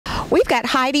We've got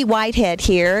Heidi Whitehead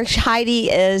here.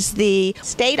 Heidi is the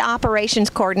State Operations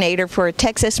Coordinator for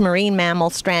Texas Marine Mammal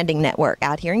Stranding Network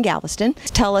out here in Galveston.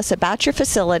 Tell us about your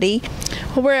facility.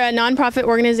 Well, we're a nonprofit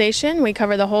organization. We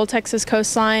cover the whole Texas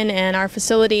coastline, and our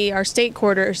facility, our state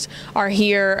quarters, are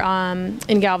here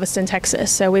in Galveston,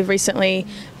 Texas. So we've recently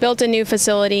built a new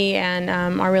facility and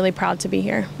are really proud to be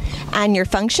here. And your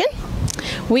function?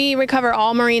 We recover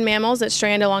all marine mammals that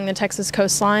strand along the Texas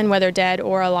coastline, whether dead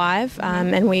or alive,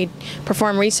 and we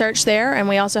perform research there. And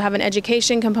we also have an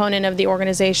education component of the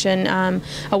organization,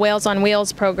 a Whales on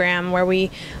Wheels program, where we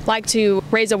like to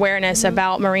raise awareness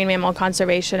about marine mammal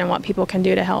conservation and what people can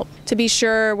do to help. To be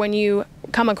sure, when you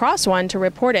come across one, to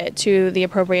report it to the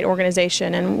appropriate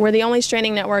organization. And we're the only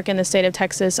stranding network in the state of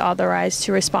Texas authorized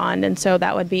to respond, and so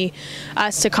that would be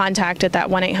us to contact at that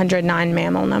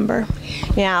 1-800-9-MAMMAL number.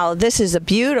 Now, this is a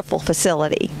beautiful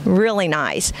facility, really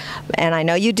nice, and I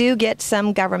know you do get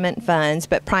some government funds,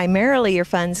 but primarily your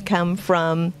funds come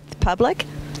from the public?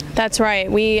 That's right.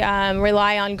 We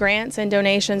rely on grants and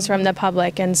donations from the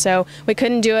public, and so we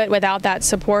couldn't do it without that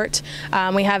support.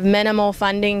 We have minimal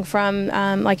funding from,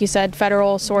 like you said,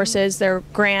 federal sources. They're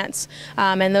grants,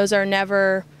 and those are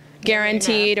never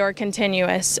guaranteed or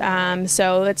continuous.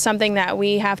 So it's something that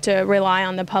we have to rely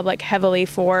on the public heavily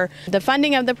for the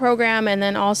funding of the program, and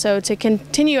then also to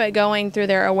continue it going through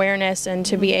their awareness and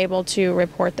to be able to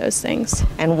report those things.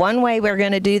 And one way we're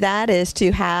going to do that is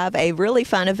to have a really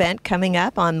fun event coming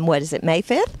up on, what is it, May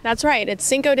 5th? That's right. It's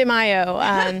Cinco de Mayo.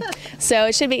 So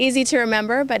it should be easy to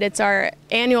remember, but it's our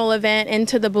annual event,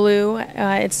 Into the Blue.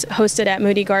 It's hosted at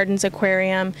Moody Gardens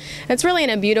Aquarium. It's really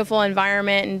in a beautiful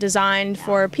environment and designed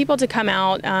for people to come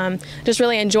out, just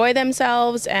really enjoy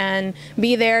themselves and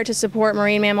be there to support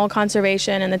marine mammal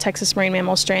conservation and the Texas Marine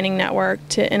Mammal Stranding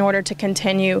Network in order to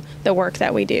continue the work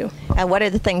that we do. And what are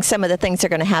the things, some of the things that are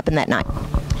going to happen that night?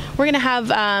 We're going to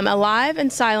have a live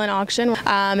and silent auction,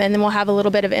 and then we'll have a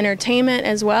little bit of entertainment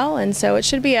as well, and so it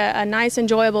should be a nice,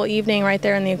 enjoyable evening right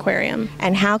there in the aquarium.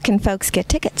 And how can folks get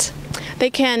tickets? They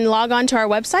can log on to our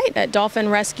website at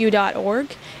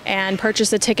dolphinrescue.org and purchase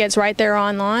the tickets right there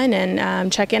online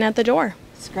and check in at the door.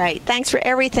 That's great. Thanks for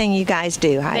everything you guys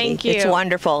do, Heidi. Thank you. It's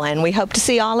wonderful, and we hope to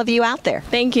see all of you out there.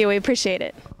 Thank you. We appreciate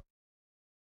it.